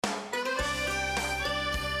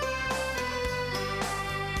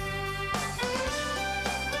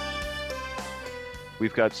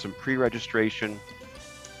we've got some pre-registration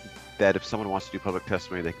that if someone wants to do public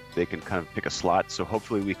testimony, they can kind of pick a slot. So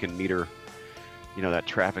hopefully we can meter, that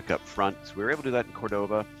traffic up front. So we were able to do that in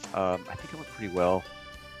Cordova. I think it went pretty well.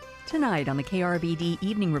 Tonight on the KRBD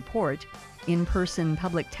Evening Report, in-person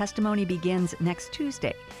public testimony begins next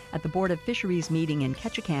Tuesday at the Board of Fisheries meeting in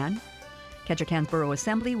Ketchikan. Ketchikan's Borough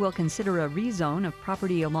Assembly will consider a rezone of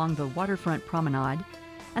property along the waterfront promenade,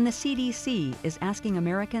 and the CDC is asking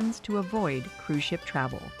Americans to avoid cruise ship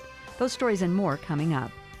travel. Those stories and more coming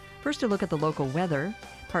up. First, a look at the local weather.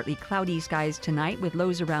 Partly cloudy skies tonight with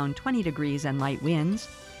lows around 20 degrees and light winds.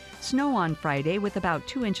 Snow on Friday with about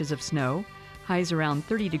 2 inches of snow. Highs around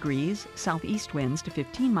 30 degrees, southeast winds to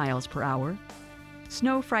 15 miles per hour.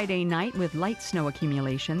 Snow Friday night with light snow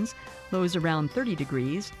accumulations. Lows around 30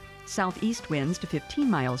 degrees, southeast winds to 15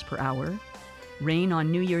 miles per hour. Rain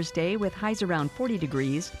on New Year's Day with highs around 40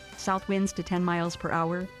 degrees, south winds to 10 miles per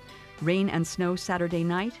hour. Rain and snow Saturday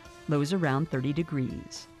night, lows around 30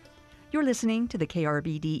 degrees. You're listening to the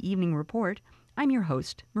KRBD Evening Report. I'm your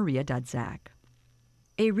host, Maria Dudzak.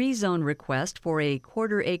 A rezone request for a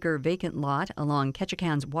quarter-acre vacant lot along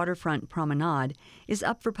Ketchikan's waterfront promenade is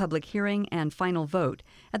up for public hearing and final vote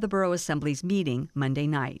at the Borough Assembly's meeting Monday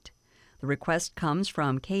night. The request comes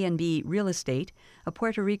from K&B Real Estate, a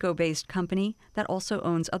Puerto Rico-based company that also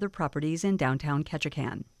owns other properties in downtown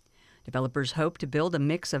Ketchikan. Developers hope to build a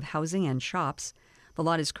mix of housing and shops. The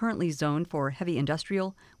lot is currently zoned for heavy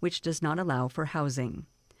industrial, which does not allow for housing.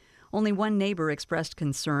 Only one neighbor expressed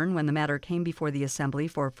concern when the matter came before the Assembly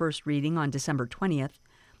for first reading on December 20th.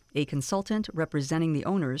 A consultant representing the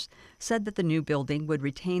owners said that the new building would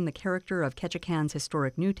retain the character of Ketchikan's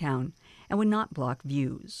historic Newtown and would not block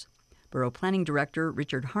views. Borough Planning Director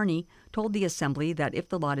Richard Harney told the Assembly that if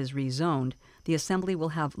the lot is rezoned, the Assembly will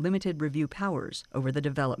have limited review powers over the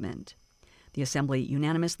development. The Assembly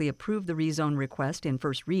unanimously approved the rezone request in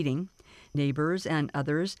first reading. Neighbors and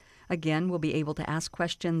others, again, will be able to ask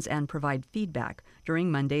questions and provide feedback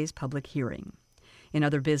during Monday's public hearing. In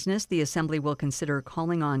other business, the Assembly will consider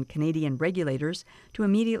calling on Canadian regulators to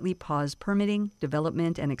immediately pause permitting,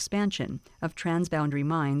 development, and expansion of transboundary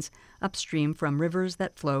mines upstream from rivers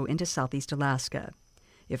that flow into southeast Alaska.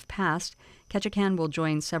 If passed, Ketchikan will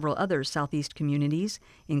join several other southeast communities,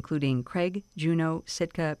 including Craig, Juneau,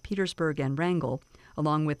 Sitka, Petersburg, and Wrangell,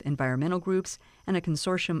 along with environmental groups and a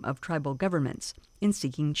consortium of tribal governments, in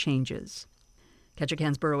seeking changes.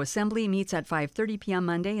 Ketchikan's Borough Assembly meets at 5:30 p.m.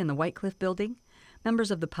 Monday in the White Cliff Building.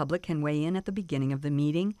 Members of the public can weigh in at the beginning of the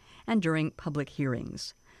meeting and during public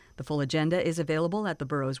hearings. The full agenda is available at the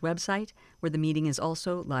borough's website, where the meeting is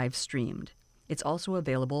also live streamed. It's also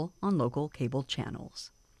available on local cable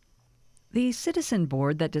channels. The citizen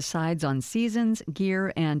board that decides on seasons,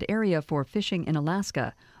 gear, and area for fishing in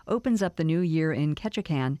Alaska opens up the new year in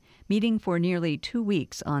Ketchikan, meeting for nearly 2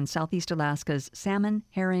 weeks on Southeast Alaska's salmon,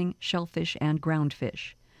 herring, shellfish, and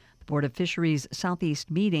groundfish. The Board of Fisheries Southeast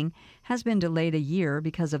meeting has been delayed a year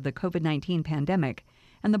because of the COVID-19 pandemic,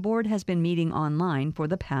 and the board has been meeting online for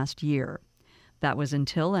the past year. That was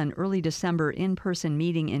until an early December in-person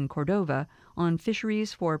meeting in Cordova on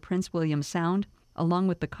fisheries for Prince William Sound, along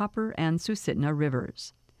with the Copper and Susitna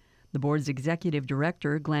rivers. The board's executive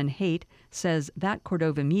director, Glenn Haight, says that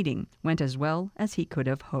Cordova meeting went as well as he could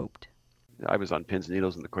have hoped. I was on pins and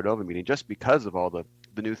needles in the Cordova meeting just because of all the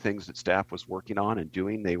new things that staff was working on and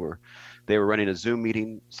doing. They were running a Zoom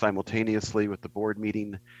meeting simultaneously with the board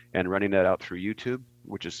meeting and running that out through YouTube,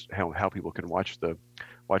 which is how people can watch the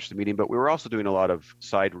meeting. But we were also doing a lot of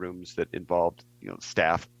side rooms that involved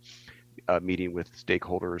staff meeting with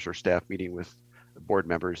stakeholders or staff meeting with board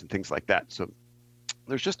members and things like that. So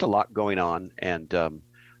there's just a lot going on, and I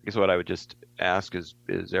guess what I would just ask is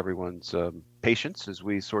everyone's patience as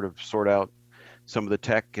we sort of sort out some of the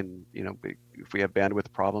tech, and if we have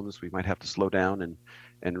bandwidth problems, we might have to slow down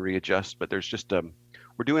and readjust. But there's just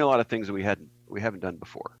we're doing a lot of things that we haven't done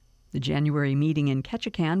before. The January meeting in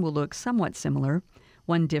Ketchikan will look somewhat similar.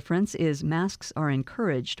 One difference is masks are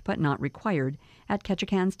encouraged but not required at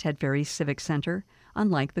Ketchikan's Ted Ferry Civic Center,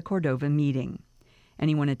 unlike the Cordova meeting.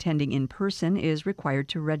 Anyone attending in person is required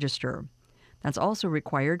to register. That's also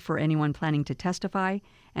required for anyone planning to testify,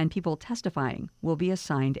 and people testifying will be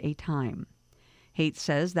assigned a time. Haight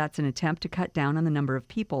says that's an attempt to cut down on the number of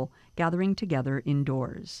people gathering together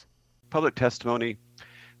indoors. Public testimony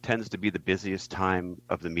tends to be the busiest time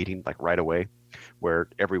of the meeting, like right away, where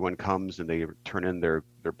everyone comes and they turn in their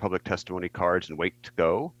public testimony cards and wait to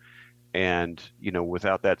go. And,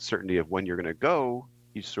 without that certainty of when you're going to go,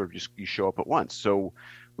 you sort of you show up at once. So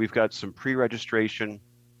we've got some pre-registration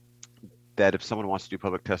that if someone wants to do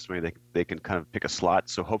public testimony, they can kind of pick a slot.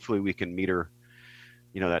 So hopefully we can meter,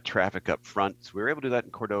 that traffic up front. So we were able to do that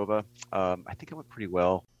in Cordova. I think it went pretty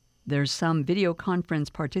well. There's some video conference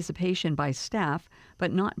participation by staff,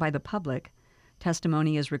 but not by the public.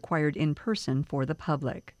 Testimony is required in person for the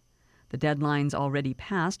public. The deadline's already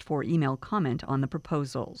passed for email comment on the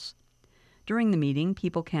proposals. During the meeting,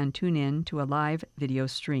 people can tune in to a live video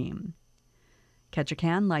stream.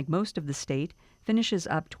 Ketchikan, like most of the state, finishes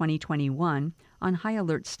up 2021 on high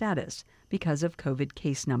alert status because of COVID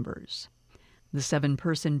case numbers. The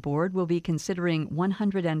 7-person board will be considering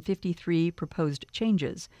 153 proposed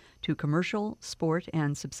changes to commercial, sport,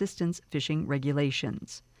 and subsistence fishing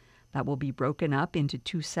regulations. That will be broken up into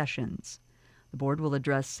 2 sessions. The board will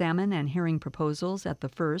address salmon and herring proposals at the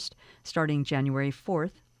first, starting January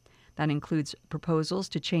 4th. That includes proposals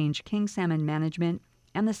to change king salmon management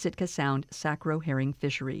and the Sitka Sound Sacro herring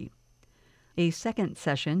fishery. A second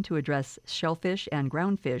session to address shellfish and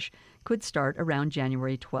groundfish could start around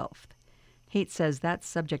January 12th. Haight says that's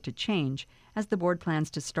subject to change, as the board plans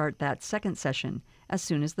to start that second session as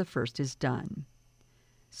soon as the first is done.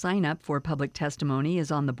 Sign up for public testimony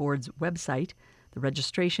is on the board's website. The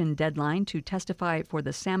registration deadline to testify for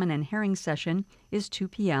the salmon and herring session is 2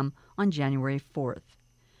 p.m. on January 4th.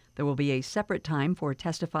 There will be a separate time for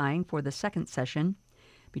testifying for the second session.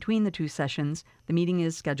 Between the 2 sessions, the meeting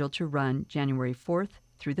is scheduled to run January 4th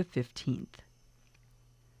through the 15th.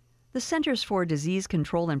 The Centers for Disease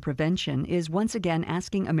Control and Prevention is once again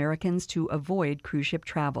asking Americans to avoid cruise ship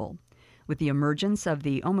travel. With the emergence of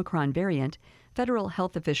the Omicron variant, federal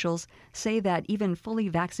health officials say that even fully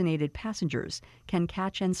vaccinated passengers can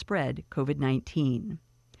catch and spread COVID-19.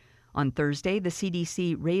 On Thursday, the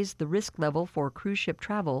CDC raised the risk level for cruise ship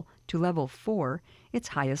travel to level 4, its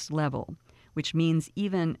highest level, which means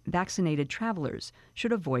even vaccinated travelers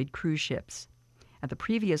should avoid cruise ships. At the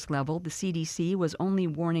previous level, the CDC was only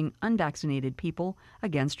warning unvaccinated people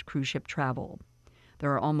against cruise ship travel.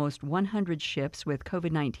 There are almost 100 ships with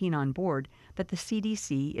COVID-19 on board that the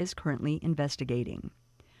CDC is currently investigating.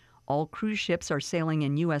 All cruise ships are sailing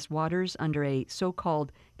in U.S. waters under a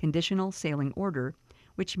so-called conditional sailing order,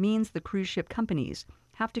 which means the cruise ship companies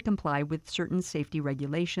have to comply with certain safety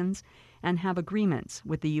regulations and have agreements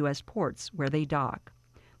with the U.S. ports where they dock.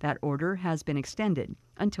 That order has been extended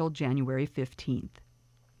until January 15th.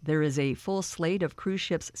 There is a full slate of cruise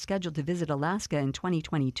ships scheduled to visit Alaska in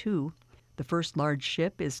 2022. The first large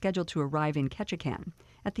ship is scheduled to arrive in Ketchikan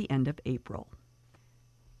at the end of April.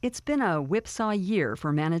 It's been a whipsaw year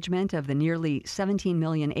for management of the nearly 17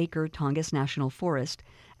 million acre Tongass National Forest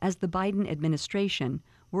as the Biden administration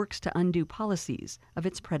works to undo policies of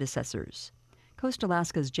its predecessors. Coast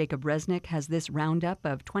Alaska's Jacob Resnick has this roundup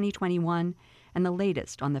of 2021 and the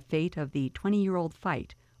latest on the fate of the 20-year-old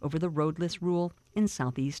fight over the roadless rule in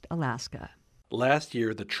southeast Alaska. Last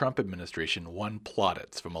year, the Trump administration won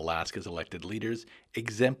plaudits from Alaska's elected leaders,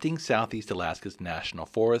 exempting southeast Alaska's national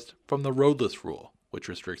forest from the roadless rule, which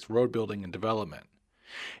restricts road building and development.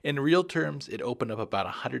 In real terms, it opened up about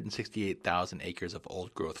 168,000 acres of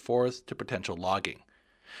old-growth forest to potential logging.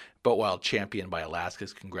 But while championed by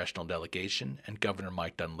Alaska's congressional delegation and Governor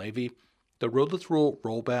Mike Dunleavy, the roadless rule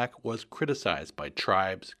rollback was criticized by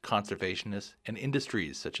tribes, conservationists, and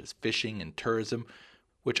industries such as fishing and tourism,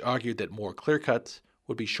 which argued that more clear-cuts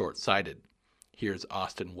would be short-sighted. Here's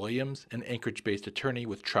Austin Williams, an Anchorage-based attorney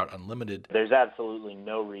with Trout Unlimited. There's absolutely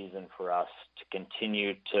no reason for us to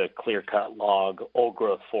continue to clear-cut log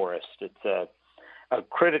old-growth forest. It's a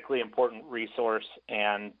critically important resource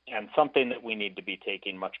and something that we need to be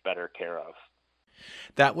taking much better care of.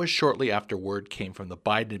 That was shortly after word came from the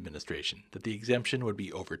Biden administration that the exemption would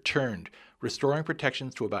be overturned, restoring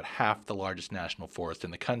protections to about half the largest national forest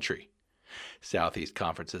in the country. Southeast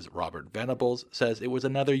Conference's Robert Venables says it was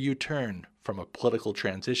another U-turn from a political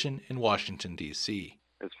transition in Washington, D.C.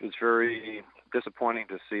 It's very disappointing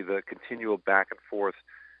to see the continual back and forth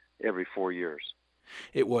every 4 years.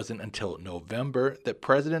 It wasn't until November that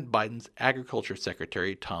President Biden's Agriculture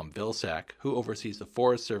Secretary Tom Vilsack, who oversees the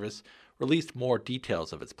Forest Service, released more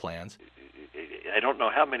details of its plans. I don't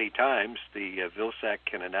know how many times the Vilsack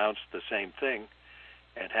can announce the same thing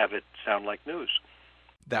and have it sound like news.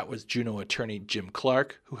 That was Juneau attorney Jim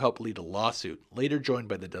Clark, who helped lead a lawsuit, later joined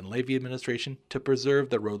by the Dunleavy administration, to preserve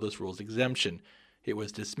the roadless rules exemption. It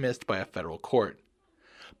was dismissed by a federal court.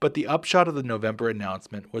 But the upshot of the November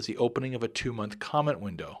announcement was the opening of a 2-month comment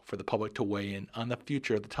window for the public to weigh in on the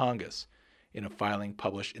future of the Tongass. In a filing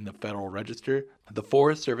published in the Federal Register, the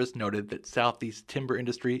Forest Service noted that Southeast timber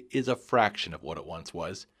industry is a fraction of what it once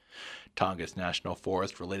was. Tongass National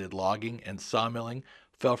Forest-related logging and sawmilling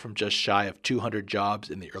fell from just shy of 200 jobs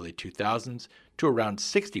in the early 2000s to around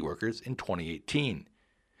 60 workers in 2018.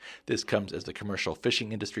 This comes as the commercial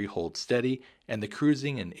fishing industry holds steady and the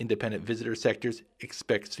cruising and independent visitor sectors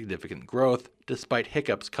expect significant growth despite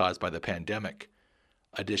hiccups caused by the pandemic.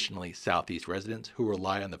 Additionally, Southeast residents who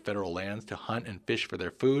rely on the federal lands to hunt and fish for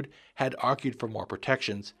their food had argued for more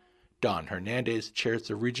protections. Don Hernandez chairs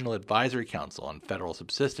the Regional Advisory Council on Federal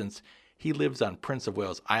Subsistence. He lives on Prince of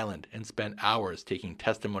Wales Island and spent hours taking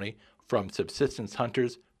testimony from subsistence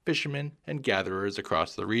hunters, fishermen, and gatherers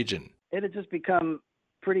across the region. It had just become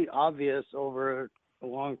pretty obvious over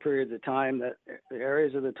long periods of time that the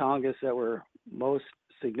areas of the Tongass that were most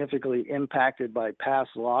significantly impacted by past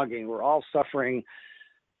logging were all suffering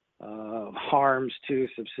harms to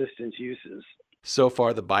subsistence uses. So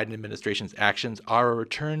far, the Biden administration's actions are a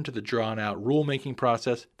return to the drawn-out rulemaking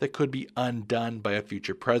process that could be undone by a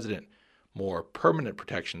future president. More permanent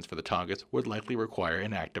protections for the Tongass would likely require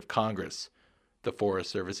an act of Congress. The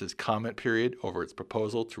Forest Service's comment period over its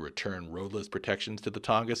proposal to return roadless protections to the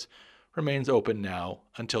Tongass remains open now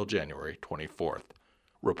until January 24th.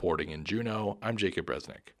 Reporting in Juneau, I'm Jacob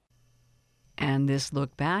Resnick. And this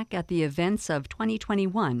look back at the events of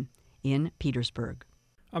 2021 in Petersburg.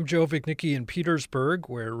 I'm Joe Vignicki in Petersburg,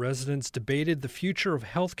 where residents debated the future of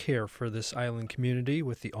health care for this island community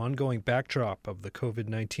with the ongoing backdrop of the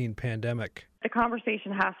COVID-19 pandemic. The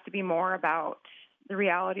conversation has to be more about the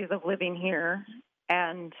realities of living here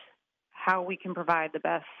and how we can provide the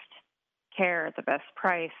best care at the best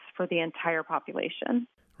price for the entire population.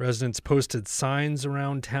 Residents posted signs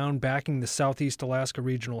around town backing the Southeast Alaska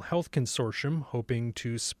Regional Health Consortium, hoping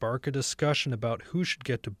to spark a discussion about who should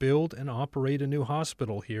get to build and operate a new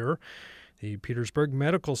hospital here. The Petersburg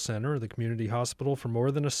Medical Center, the community hospital for more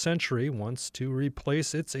than a century, wants to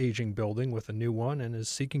replace its aging building with a new one and is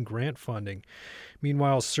seeking grant funding.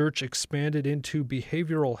 Meanwhile, search expanded into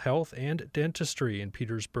behavioral health and dentistry in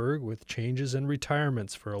Petersburg with changes and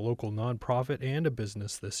retirements for a local nonprofit and a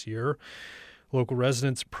business this year. Local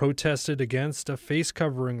residents protested against a face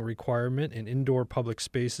covering requirement in indoor public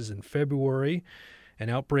spaces in February. An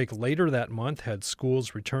outbreak later that month had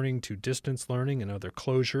schools returning to distance learning and other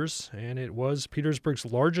closures, and it was Petersburg's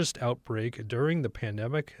largest outbreak during the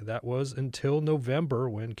pandemic. That was until November,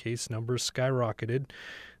 when case numbers skyrocketed.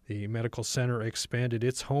 The medical center expanded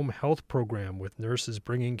its home health program, with nurses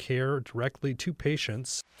bringing care directly to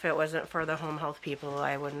patients. If it wasn't for the home health people,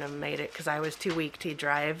 I wouldn't have made it because I was too weak to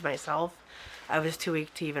drive myself. I was too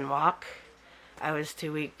weak to even walk. I was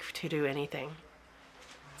too weak to do anything.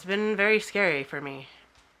 It's been very scary for me.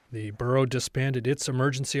 The borough disbanded its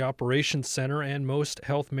emergency operations center and most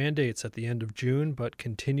health mandates at the end of June, but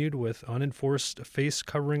continued with unenforced face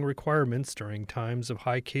covering requirements during times of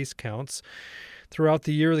high case counts. Throughout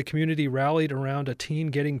the year, the community rallied around a teen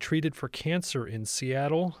getting treated for cancer in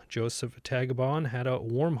Seattle. Joseph Tagabon had a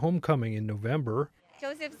warm homecoming in November.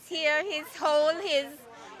 Joseph's here. He's whole. He's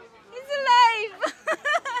alive.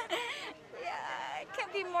 I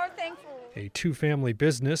can't be more thankful. A two-family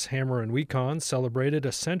business, Hammer and Wecon, celebrated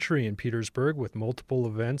a century in Petersburg with multiple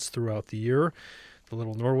events throughout the year. The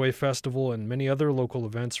Little Norway Festival and many other local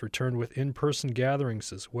events returned with in-person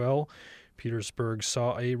gatherings as well. Petersburg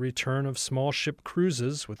saw a return of small ship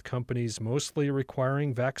cruises, with companies mostly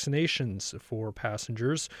requiring vaccinations for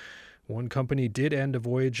passengers. One company did end a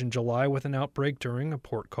voyage in July with an outbreak during a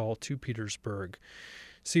port call to Petersburg.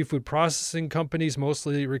 Seafood processing companies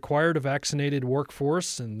mostly required a vaccinated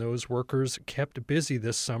workforce, and those workers kept busy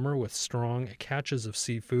this summer with strong catches of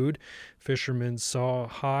seafood. Fishermen saw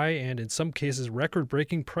high and, in some cases,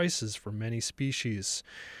 record-breaking prices for many species.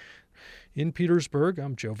 In Petersburg,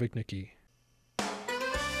 I'm Joe Vignicki.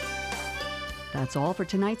 That's all for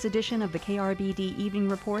tonight's edition of the KRBD Evening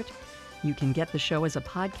Report. You can get the show as a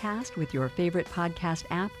podcast with your favorite podcast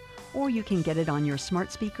app, or you can get it on your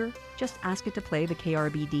smart speaker. Just ask it to play the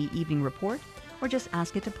KRBD Evening Report, or just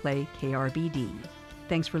ask it to play KRBD.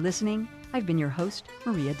 Thanks for listening. I've been your host,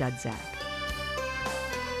 Maria Dudzak.